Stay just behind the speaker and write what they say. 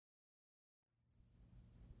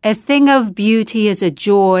A thing of beauty is a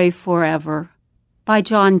joy forever, by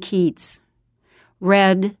John Keats.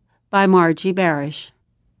 Read by Margie, Barish.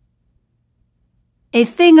 A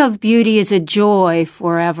thing of beauty is a joy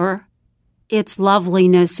forever. Its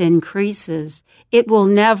loveliness increases. It will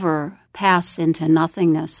never pass into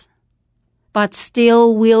nothingness. But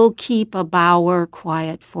still we'll keep a bower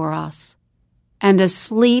quiet for us, and a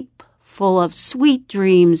sleep full of sweet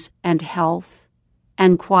dreams and health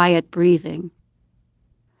and quiet breathing.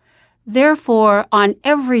 Therefore, on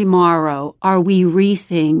every morrow are we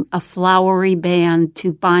wreathing a flowery band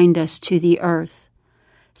to bind us to the earth,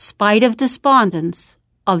 spite of despondence,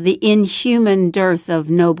 of the inhuman dearth of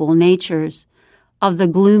noble natures, of the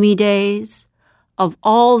gloomy days, of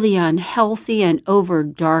all the unhealthy and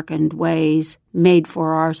over-darkened ways made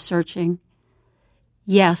for our searching.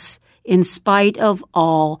 Yes, in spite of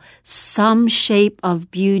all, some shape of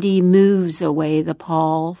beauty moves away the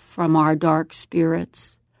pall from our dark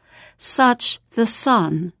spirits. Such the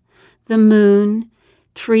sun, the moon,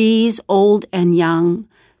 trees old and young,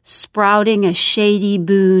 sprouting a shady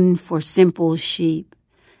boon for simple sheep.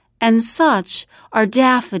 And such are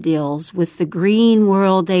daffodils with the green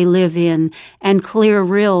world they live in, and clear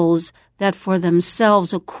rills that for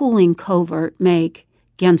themselves a cooling covert make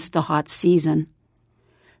 'gainst the hot season.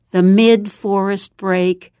 The mid-forest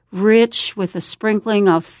brake, rich with a sprinkling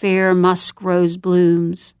of fair musk-rose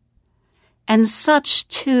blooms. And such,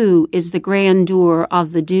 too, is the grandeur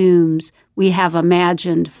of the dooms we have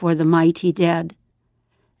imagined for the mighty dead.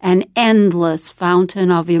 An endless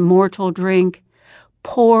fountain of immortal drink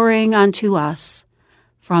pouring unto us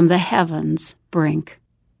from the heavens' brink.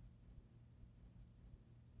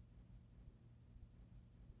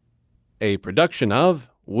 A production of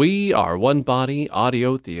We Are One Body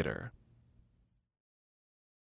Audio Theater.